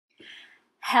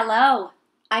Hello,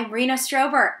 I'm Rena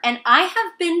Strober, and I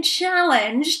have been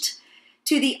challenged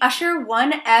to the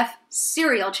Usher1F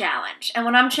Cereal Challenge. And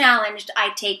when I'm challenged, I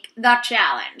take the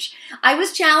challenge. I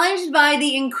was challenged by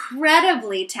the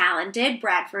incredibly talented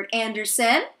Bradford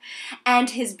Anderson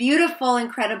and his beautiful,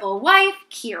 incredible wife,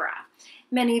 Kira.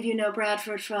 Many of you know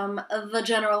Bradford from the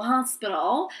General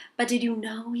Hospital, but did you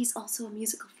know he's also a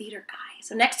musical theater guy?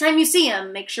 So next time you see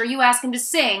him, make sure you ask him to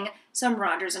sing some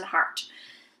Rodgers and Hart.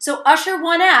 So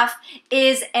Usher1F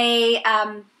is a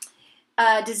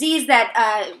disease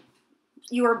that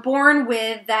you are born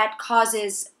with that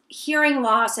causes hearing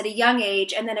loss at a young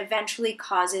age and then eventually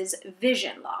causes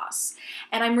vision loss.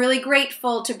 And I'm really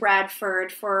grateful to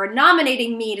Bradford for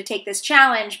nominating me to take this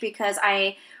challenge because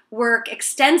I work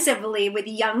extensively with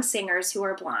young singers who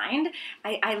are blind.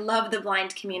 I love the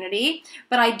blind community,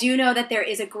 but I do know that there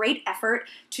is a great effort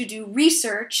to do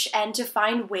research and to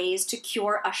find ways to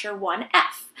cure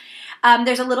Usher1F.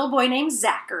 There's a little boy named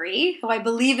Zachary, who I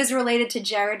believe is related to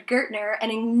Jared Gertner,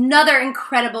 and another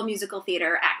incredible musical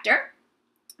theater actor.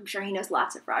 I'm sure he knows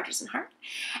lots of Rodgers and Hart.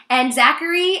 And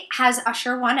Zachary has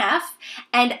Usher1F,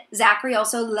 and Zachary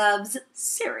also loves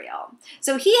cereal.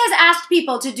 So he has asked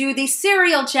people to do the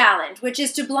cereal challenge, which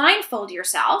is to blindfold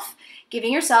yourself,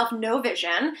 giving yourself no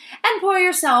vision, and pour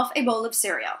yourself a bowl of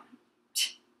cereal.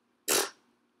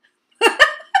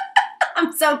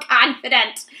 I'm so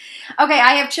confident. Okay,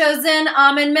 I have chosen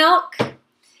almond milk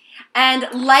and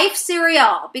Life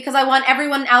cereal because I want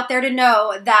everyone out there to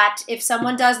know that if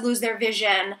someone does lose their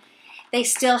vision, they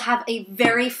still have a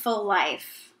very full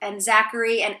life. And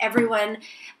Zachary and everyone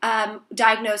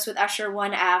diagnosed with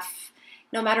Usher1F,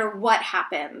 no matter what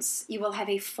happens, you will have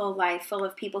a full life full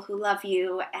of people who love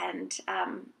you and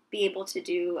be able to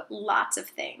do lots of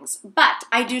things. But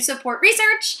I do support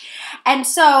research, and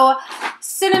so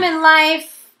Cinnamon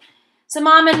Life, some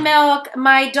almond milk,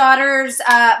 my daughter's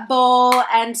bowl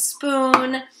and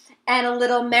spoon, and a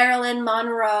little Marilyn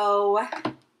Monroe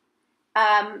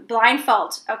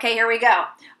blindfold. Okay, here we go.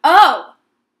 Oh,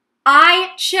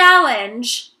 I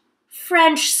challenge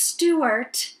French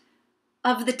Stewart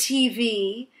of the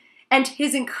TV and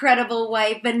his incredible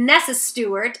wife, Vanessa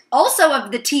Stewart, also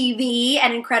of the TV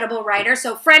and incredible writer.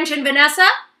 So French and Vanessa,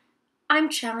 I'm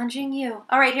challenging you.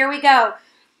 All right, here we go.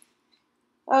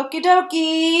 Okie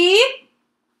dokie.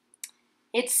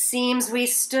 It seems we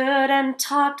stood and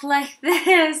talked like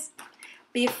this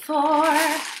before.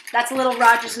 That's a little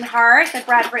Rodgers and Hart that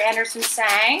Bradford Anderson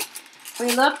sang.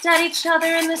 We looked at each other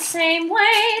in the same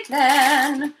way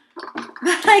then,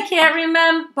 but I can't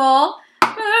remember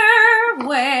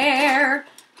where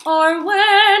or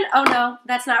when. Oh no,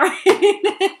 that's not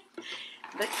right.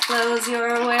 The clothes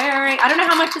you're wearing, I don't know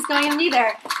how much is going in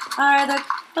either, are the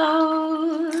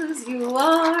clothes you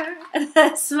wore,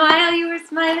 the smile you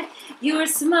were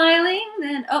smiling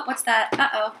then. Oh, what's that?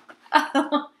 Uh-oh.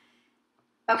 Uh-oh.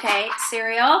 Okay,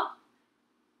 cereal.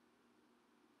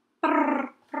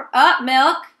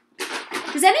 Milk.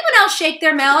 Does anyone else shake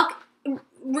their milk?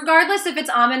 Regardless if it's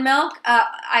almond milk,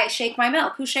 I shake my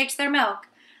milk. Who shakes their milk?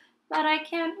 But I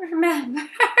can't remember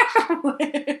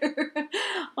where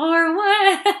or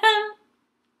when.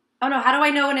 Oh no, how do I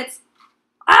know when it's...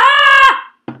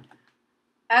 Ah!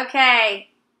 Okay.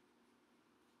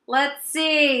 Let's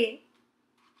see.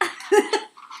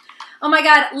 Oh my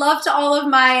God, love to all of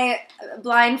my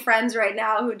blind friends right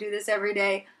now who do this every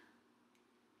day.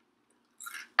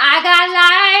 I got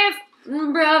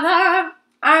life, brother.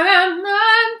 I am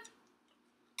none.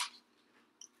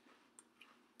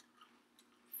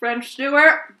 French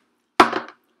Stewart,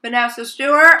 Vanessa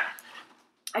Stewart,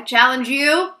 I challenge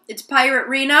you. It's Pirate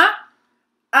Rena.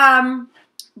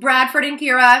 Bradford and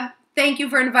Kira, thank you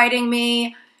for inviting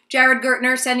me. Jared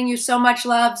Gertner, sending you so much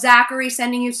love. Zachary,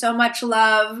 sending you so much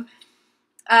love.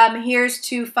 Here's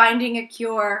to finding a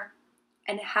cure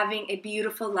and having a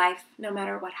beautiful life no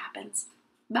matter what happens.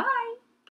 Bye.